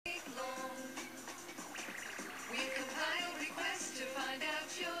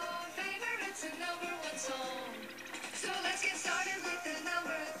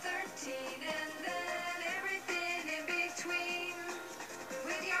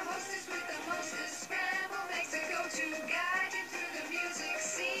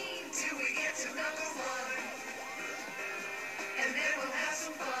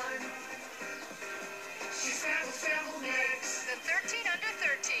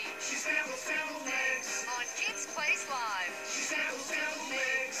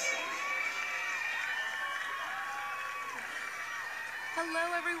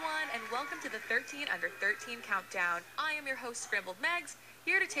to the 13 Under 13 Countdown. I am your host, Scrambled Megs,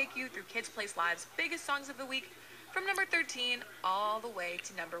 here to take you through Kids Place Live's biggest songs of the week, from number 13 all the way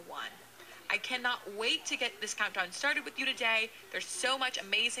to number 1. I cannot wait to get this countdown started with you today. There's so much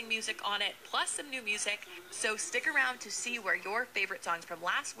amazing music on it, plus some new music, so stick around to see where your favorite songs from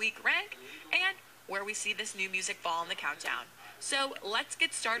last week rank and where we see this new music fall in the countdown. So let's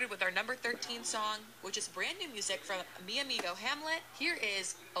get started with our number 13 song, which is brand new music from Mi Amigo Hamlet. Here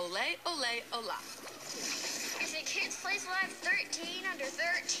is Ole Ole Ola. Is it Kids Place Live 13 Under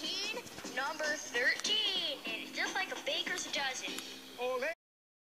 13? Number 13.